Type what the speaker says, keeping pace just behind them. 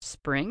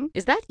spring?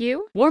 Is that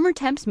you? Warmer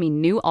temps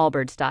mean new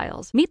Allbirds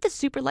styles. Meet the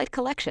Superlight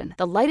Collection,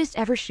 the lightest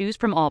ever shoes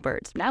from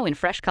Allbirds, now in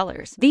fresh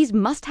colors. These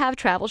must-have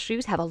travel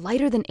shoes have a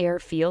lighter-than-air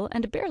feel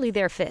and a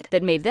barely-there fit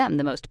that made them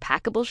the most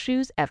packable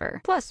shoes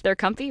ever. Plus, they're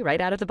comfy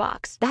right out of the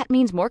box. That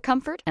means more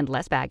comfort and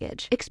less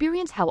baggage.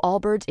 Experience how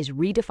Allbirds is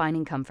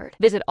redefining comfort.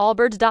 Visit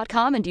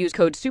allbirds.com and use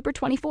code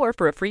SUPER24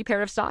 for a free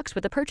pair of socks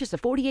with a purchase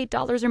of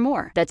 $48 or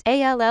more. That's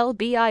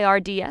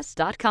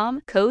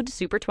ALLBIRDS.com, code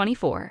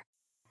SUPER24.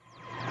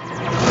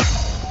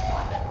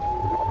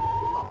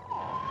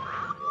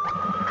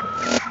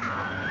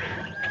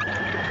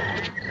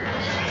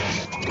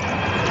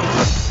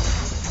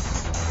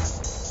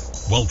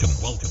 Welcome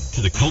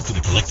to the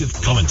Cultdom Collective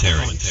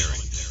Commentary,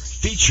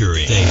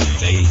 featuring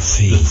Dave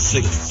AC, the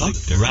Sixth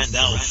Doctor, and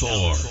Al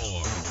Thor.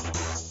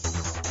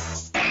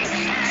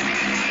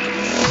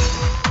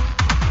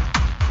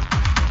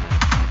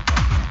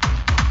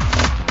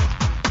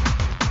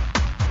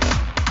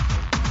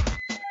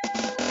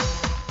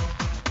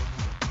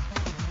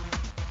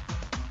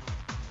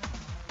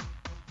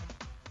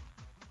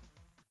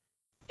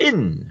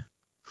 In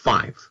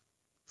 5,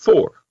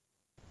 4,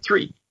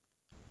 3,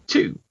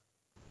 2,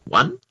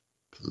 1,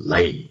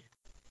 play.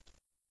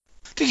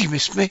 Did you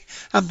miss me?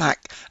 I'm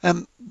back.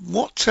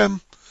 What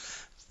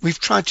we've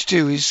tried to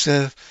do is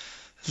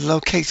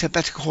locate a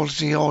better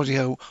quality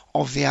audio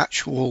of the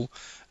actual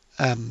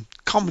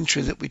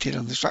commentary that we did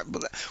on this track,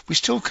 but we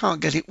still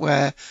can't get it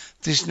where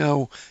there's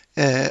no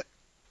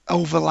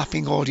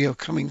overlapping audio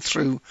coming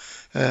through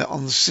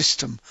on the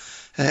system.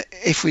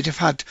 If we'd have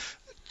had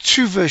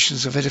two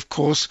versions of it, of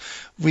course,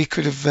 we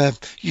could have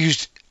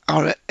used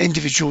our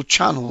individual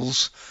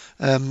channels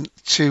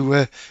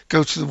to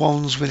go to the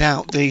ones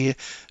without the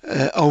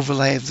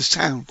overlay of the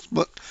sound.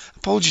 But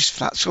apologies for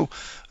that. So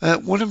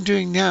what I'm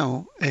doing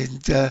now,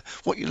 and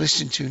what you're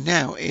listening to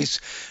now, is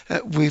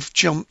we've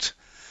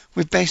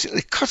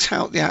basically cut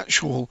out the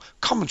actual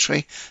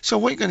commentary. So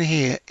what you're going to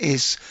hear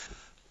is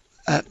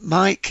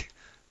Mike,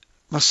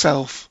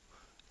 myself,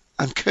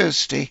 and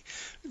Kirsty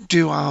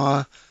do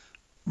our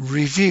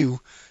review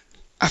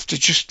after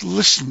just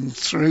listened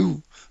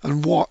through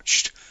and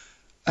watched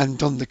and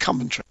done the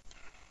commentary.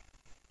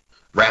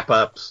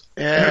 Wrap-ups.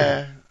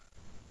 Yeah.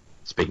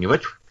 Speaking of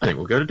which, I think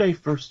we'll go to Dave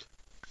first.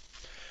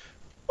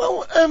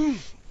 Well,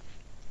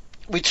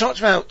 we talked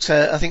about,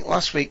 I think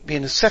last week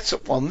being a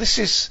setup one. I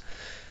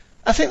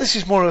think this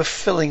is more of a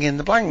filling in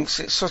the blanks.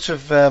 It's sort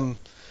of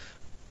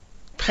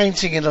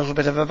painting in a little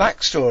bit of a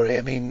backstory.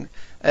 I mean,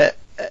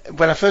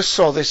 when I first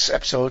saw this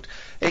episode,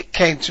 it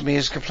came to me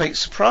as a complete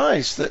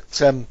surprise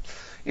that,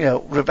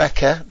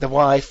 Rebecca, the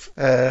wife,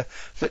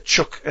 that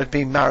Chuck had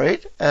been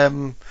married.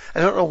 I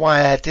don't know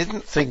why I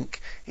didn't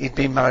think he'd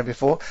been married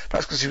before.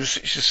 Perhaps because he was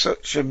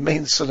such a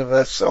mean son of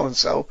a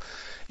so-and-so.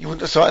 You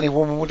wouldn't have thought any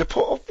woman would have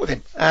put up with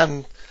him.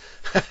 And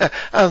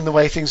and the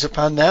way things have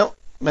panned out,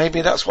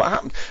 maybe that's what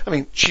happened. I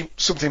mean,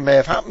 something may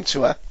have happened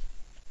to her,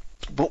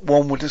 but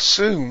one would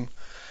assume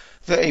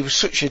that he was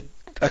such a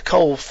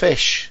cold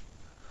fish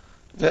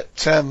that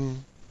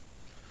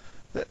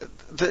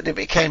that it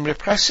became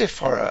repressive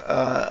for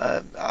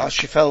her, or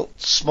she felt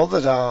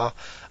smothered, or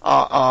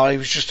he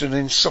was just an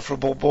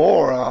insufferable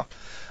bore, or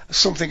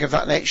something of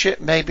that nature.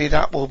 Maybe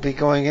that will be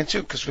going into,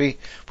 because we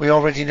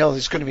already know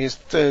there's going to be a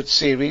third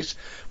series.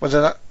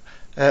 Whether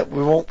that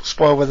we won't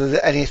spoil whether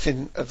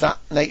anything of that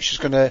nature is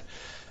going to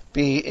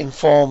be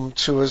informed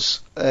to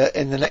us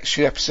in the next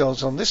few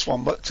episodes on this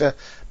one. But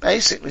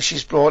basically,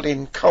 she's brought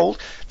in cold.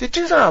 They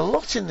do that a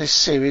lot in this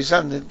series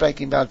and in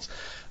Breaking Bad.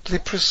 They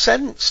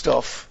present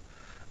stuff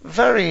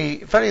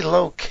very, very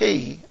low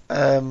key,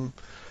 and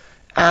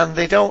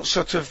they don't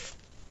sort of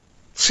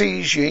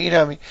tease you. You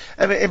know,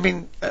 I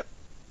mean,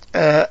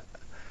 I've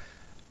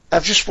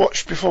just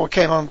watched, before we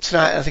came on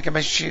tonight, I think I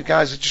mentioned to you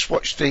guys, I just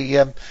watched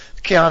the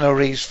Keanu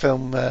Reeves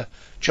film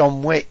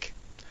John Wick,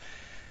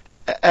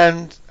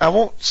 and I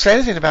won't say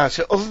anything about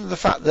it other than the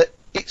fact that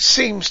it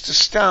seems to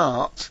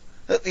start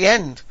at the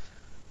end.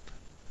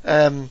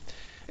 In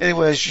other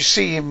words, you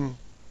see him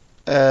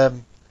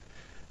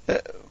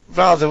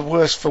rather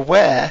worse for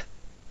wear,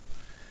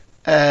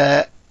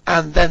 and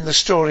then the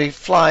story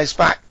flies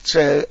back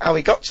to how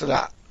he got to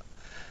that,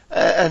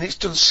 and it's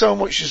done so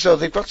much as though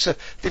they've got to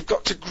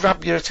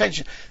grab your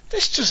attention.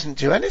 This doesn't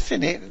do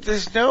anything.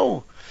 There's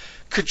no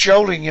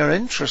cajoling your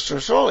interest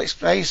at all. It's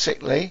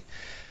basically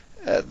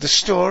the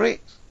story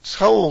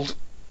told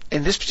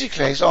in this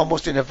particular case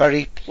almost in a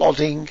very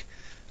plodding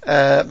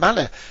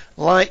manner,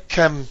 like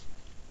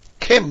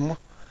Kim.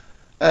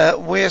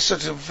 We're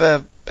sort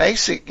of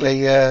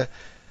basically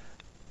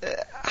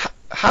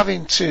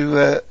having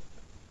to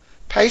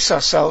pace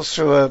ourselves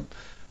through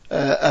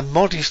a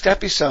modest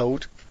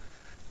episode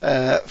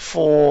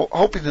for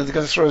hoping that they're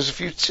going to throw us a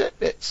few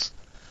tidbits.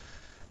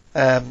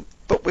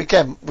 But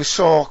again, we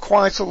saw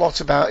quite a lot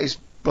about his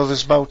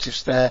brother's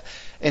motives there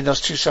in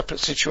those two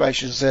separate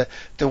situations.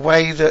 The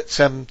way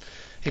that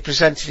he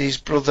presented his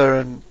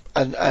brother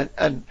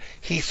and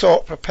he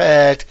thought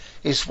prepared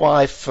his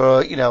wife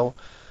for,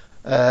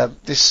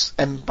 this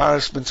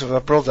embarrassment of her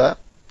brother,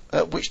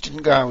 which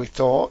didn't go how he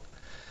thought.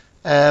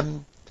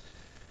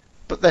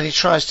 but then he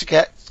tries to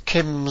get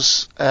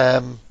Kim's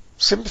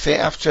sympathy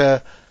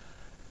after,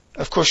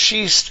 of course,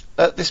 she's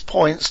at this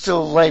point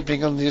still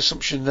labouring on the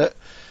assumption that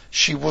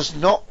she was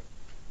not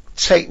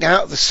taken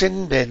out of the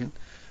sin bin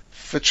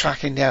for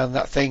tracking down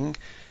that thing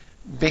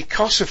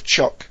because of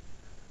Chuck.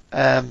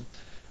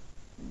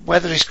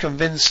 Whether he's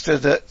convinced her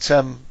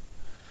that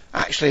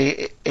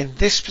actually in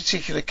this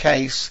particular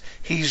case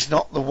he's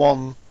not the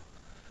one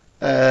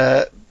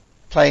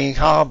playing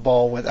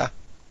hardball with her,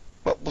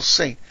 but we'll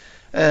see.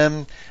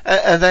 And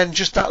then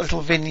just that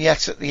little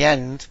vignette at the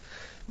end,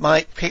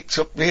 Mike picked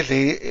up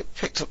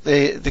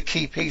the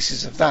key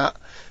pieces of that,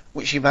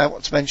 which you might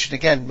want to mention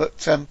again.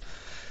 But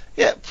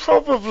yeah,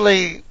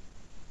 probably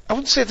I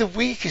wouldn't say the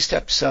weakest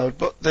episode,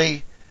 but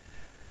I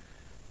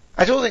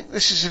don't think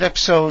this is an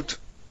episode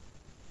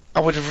I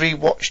would have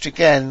rewatched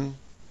again,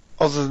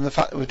 other than the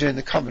fact that we're doing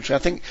the commentary. I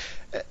think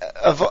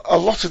a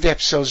lot of the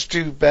episodes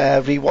do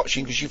bear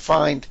rewatching because you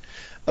find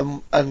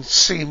and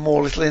see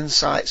more little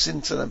insights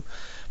into them.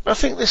 But I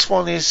think this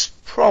one is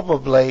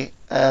probably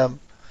the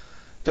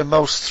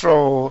most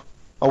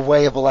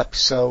throw-awayable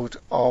episode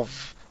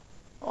of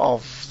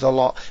the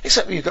lot.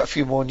 Except you've got a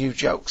few more new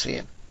jokes,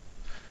 Ian.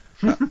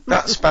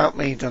 That's about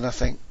me done, I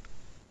think.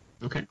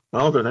 Okay,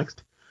 well, I'll go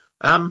next.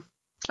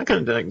 I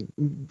kind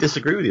of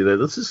disagree with you there.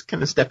 This is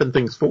kind of stepping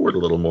things forward a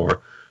little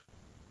more,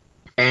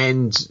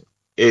 and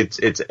it's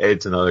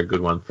another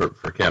good one for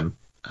Kim.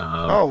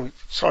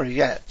 Sorry,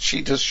 yeah,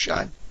 she does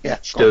shine. Yeah,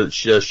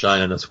 she does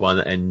shine in this one,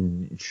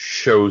 and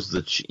shows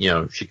that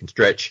she can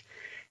stretch,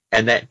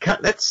 and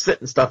that's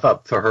setting stuff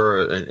up for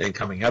her in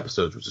coming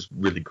episodes, which is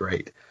really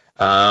great.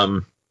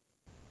 And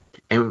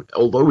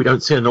although we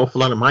don't see an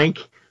awful lot of Mike,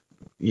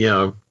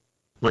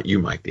 not you,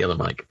 Mike, the other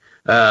Mike.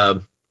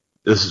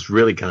 This is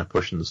really kind of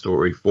pushing the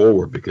story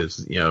forward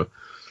because,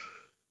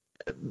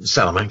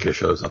 Salamanca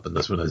shows up in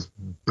this one is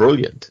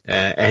brilliant.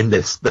 And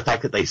the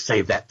fact that they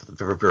saved that for the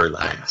very, very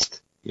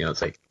last,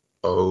 it's like,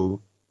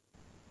 oh,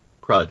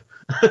 crud.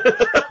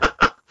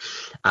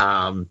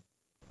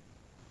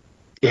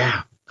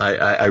 Yeah,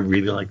 I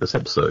really like this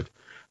episode.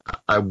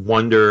 I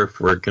wonder if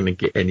we're going to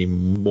get any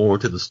more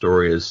to the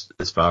story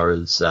as far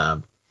as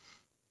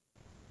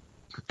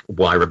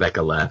why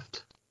Rebecca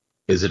left.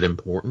 Is it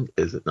important?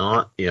 Is it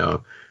not?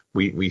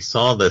 We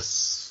saw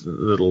this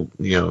little,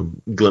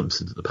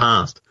 glimpse into the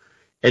past,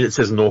 and it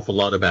says an awful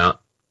lot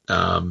about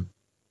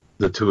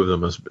the two of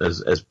them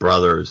as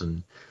brothers,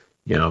 and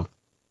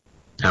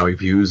how he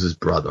views his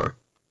brother.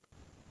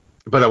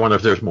 But I wonder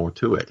if there's more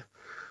to it.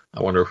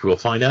 I wonder if we'll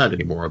find out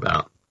any more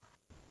about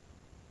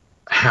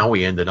how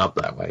he ended up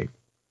that way.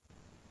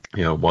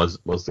 Was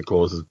the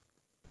cause of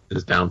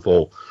his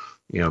downfall,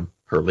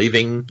 her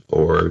leaving,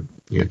 or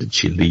did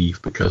she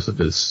leave because of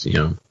his,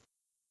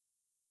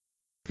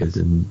 his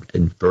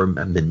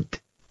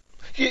infirmament?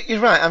 You're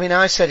right. I mean,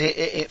 I said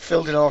it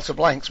filled in a lot of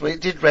blanks, but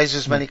it did raise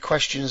as many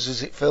questions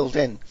as it filled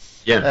in.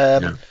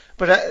 Yeah.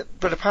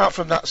 But apart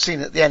from that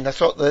scene at the end, I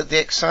thought the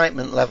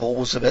excitement level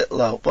was a bit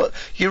low. But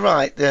you're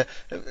right.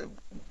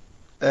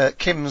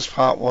 Kim's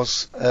part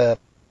was, it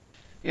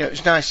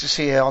was nice to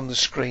see her on the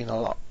screen a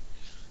lot.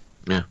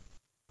 Yeah.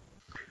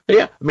 But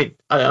yeah, I mean,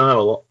 I don't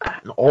know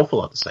an awful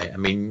lot to say. I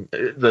mean,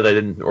 that I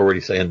didn't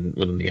already say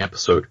within the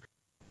episode.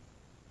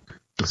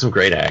 Some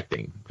great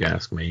acting, if you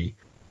ask me.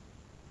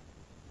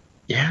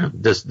 Yeah,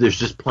 there's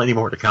just plenty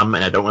more to come,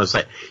 and I don't want to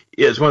say.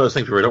 It's one of those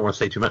things where I don't want to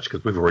say too much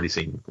because we've already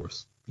seen, of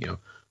course,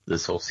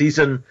 this whole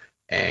season,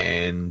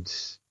 and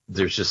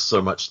there's just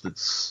so much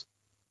that's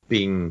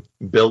being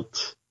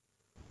built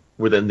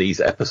within these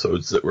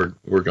episodes that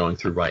we're going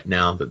through right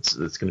now that's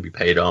going to be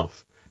paid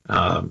off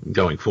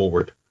going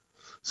forward.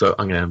 So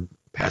I'm going to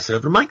pass it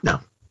over to Mike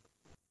now.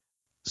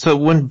 So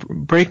when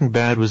Breaking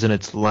Bad was in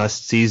its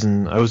last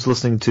season, I was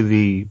listening to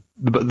the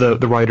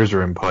Writers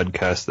Room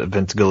podcast that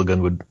Vince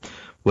Gilligan would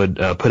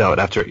put out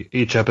after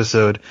each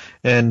episode,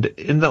 and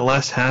in that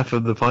last half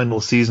of the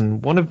final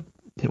season, one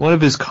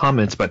of his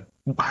comments about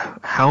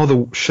how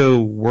the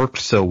show worked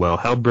so well,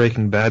 how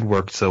Breaking Bad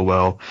worked so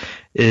well,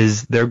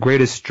 is their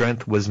greatest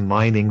strength was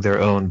mining their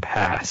own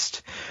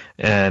past,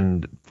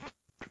 and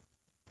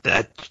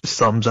that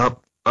sums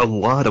up a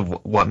lot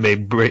of what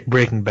made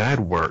Breaking Bad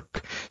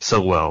work so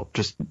well.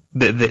 Just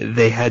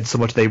they had so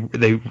much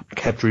they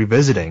kept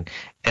revisiting,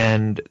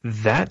 and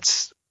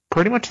that's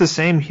pretty much the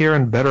same here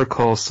in Better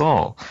Call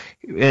Saul.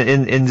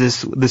 In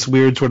this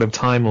weird sort of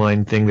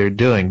timeline thing they're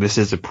doing. This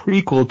is a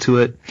prequel to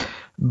it,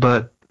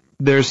 but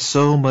there's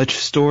so much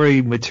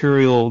story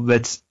material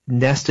that's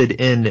nested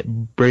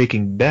in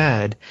Breaking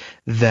Bad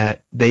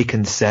that they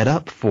can set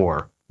up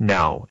for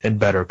now in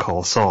Better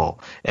Call Saul,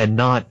 and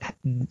not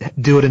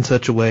do it in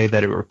such a way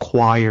that it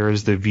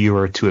requires the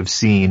viewer to have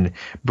seen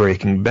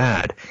Breaking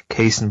Bad.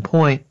 Case in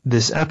point,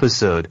 this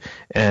episode,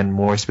 and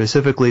more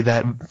specifically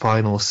that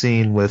final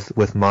scene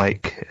with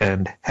Mike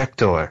and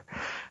Hector,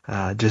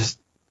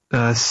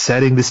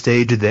 setting the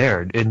stage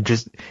there, and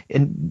just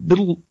in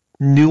little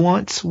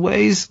nuance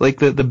ways, like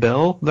the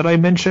bell that I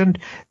mentioned,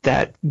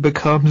 that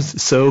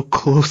becomes so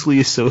closely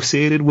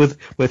associated with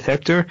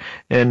Hector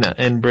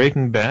and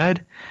Breaking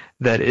Bad,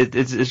 that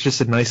it's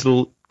just a nice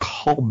little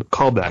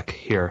callback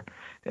here.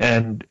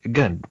 And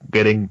again,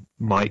 getting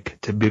Mike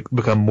to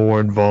become more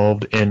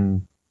involved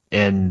in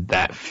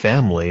that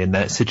family, in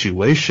that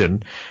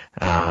situation,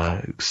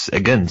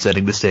 again,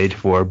 setting the stage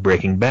for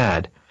Breaking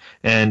Bad.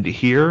 And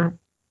here,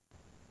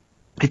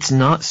 it's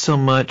not so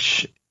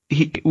much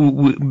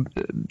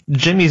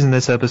Jimmy's in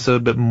this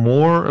episode, but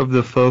more of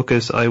the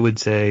focus, I would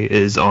say,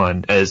 is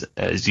on, as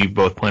you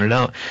both pointed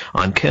out,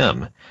 on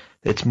Kim.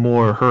 It's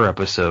more her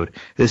episode.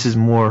 This is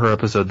more her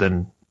episode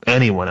than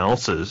anyone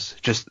else's.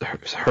 Just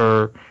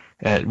her.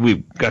 We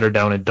got her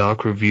down at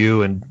Doc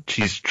Review, and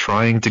she's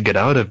trying to get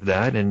out of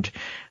that, and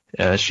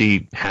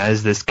she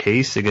has this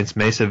case against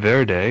Mesa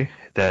Verde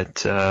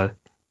that,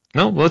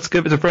 no, let's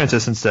give it to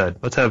Francis instead.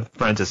 Let's have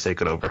Francis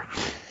take it over.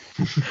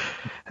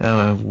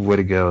 Way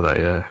to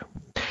go.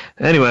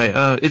 Anyway,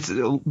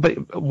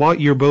 but what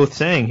you're both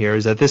saying here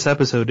is that this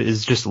episode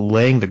is just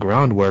laying the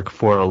groundwork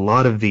for a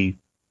lot of the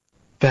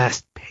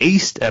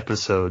fast-paced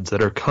episodes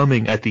that are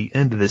coming at the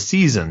end of the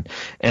season.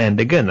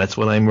 And again, that's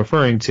what I'm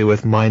referring to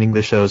with mining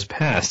the show's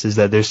past, is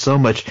that there's so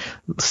much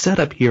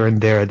setup here and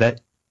there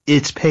that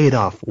it's paid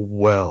off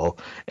well.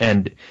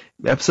 And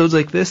episodes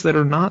like this that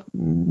are not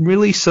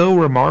really so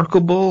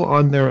remarkable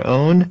on their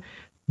own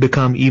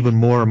become even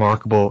more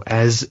remarkable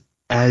as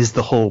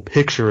the whole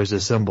picture is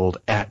assembled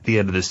at the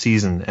end of the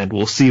season, and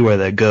we'll see where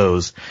that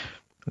goes.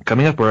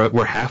 Coming up, we're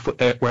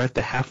at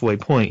the halfway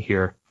point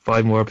here.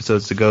 5 more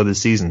episodes to go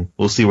this season.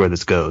 We'll see where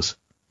this goes.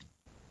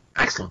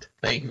 Excellent.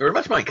 Thank you very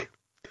much, Mike.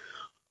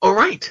 All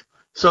right.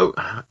 So,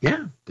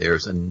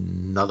 there's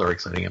another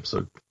exciting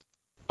episode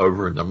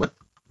over and done with.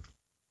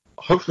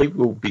 Hopefully,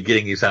 we'll be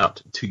getting these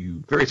out to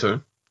you very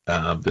soon.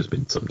 There's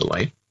been some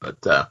delay,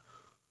 but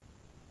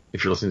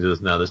if you're listening to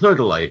this now, there's no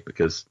delay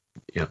because,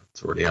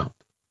 it's already out.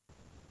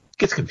 It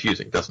gets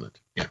confusing, doesn't it?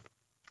 Yeah.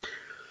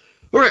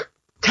 All right.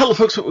 Tell the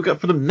folks what we've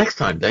got for them next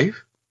time,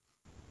 Dave.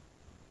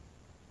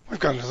 We've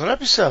got another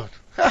episode.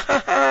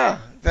 I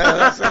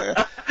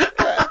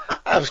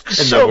was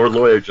and no more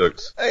lawyer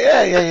jokes.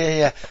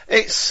 Yeah.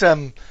 It's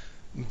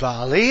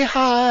Bali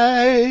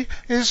High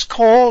is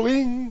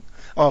calling.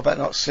 Oh, I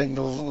better not sing.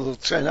 They'll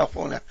turn off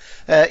on it.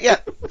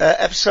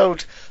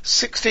 Episode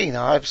 16,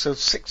 episode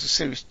 6 of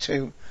series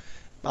 2,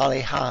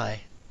 Bali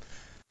High.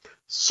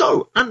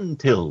 So,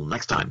 until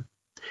next time,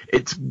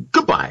 it's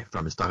goodbye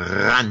from Mr.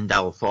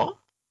 Randolph.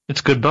 It's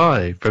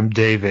goodbye from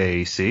Dave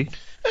A.C.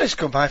 And it's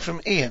goodbye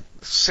from Ian,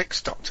 the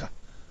 6th Doctor.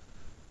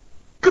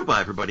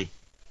 Goodbye, everybody.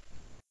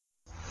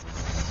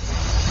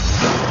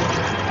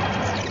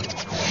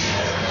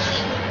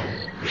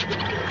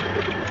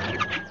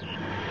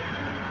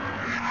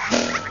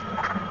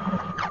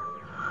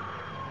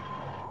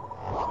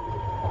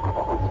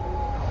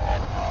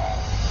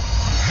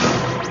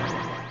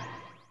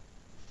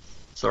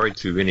 Sorry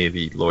to any of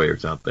the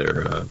lawyers out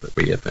there that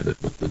we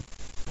offended with the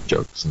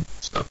jokes and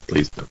stuff.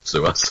 Please don't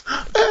sue us.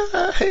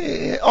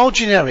 All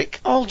generic.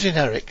 All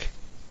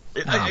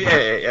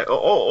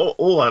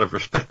out of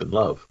respect and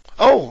love.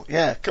 Oh,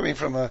 yeah, coming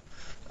from a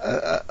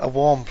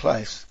warm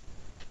place.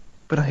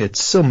 But I had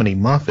so many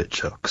Moffat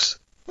jokes.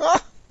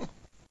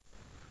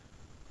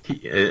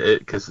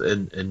 Because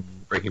in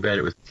Breaking Bad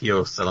it was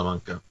Tio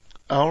Salamanca.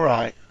 All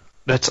right.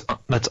 That's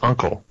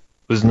uncle,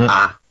 isn't it?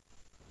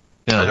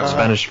 Yeah,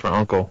 Spanish for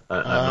uncle.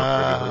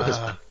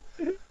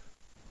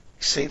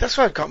 See, that's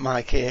why I've got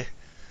Mike here.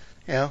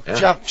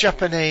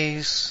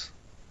 Japanese,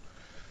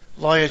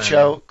 lawyer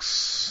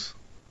jokes.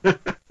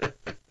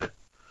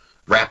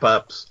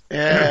 Wrap-ups.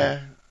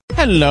 Yeah.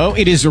 Hello,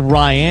 it is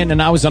Ryan,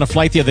 and I was on a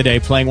flight the other day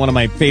playing one of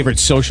my favorite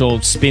social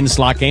spin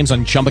slot games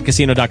on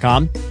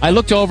ChumbaCasino.com. I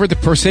looked over at the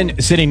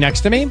person sitting next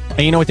to me, and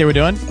you know what they were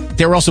doing?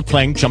 They were also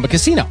playing Chumba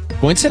Casino.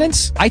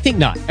 Coincidence? I think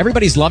not.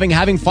 Everybody's loving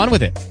having fun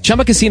with it.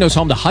 Chumba Casino is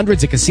home to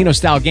hundreds of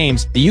casino-style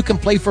games that you can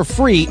play for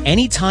free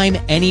anytime,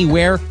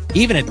 anywhere,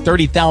 even at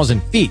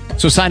 30,000 feet.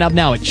 So sign up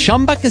now at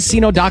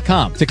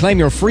ChumbaCasino.com to claim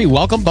your free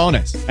welcome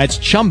bonus. That's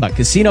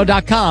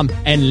ChumbaCasino.com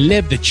and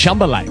live the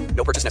Chumba life.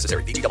 No purchase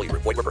necessary. VGW.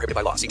 Void where prohibited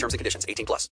by law. See terms and conditions. 18+.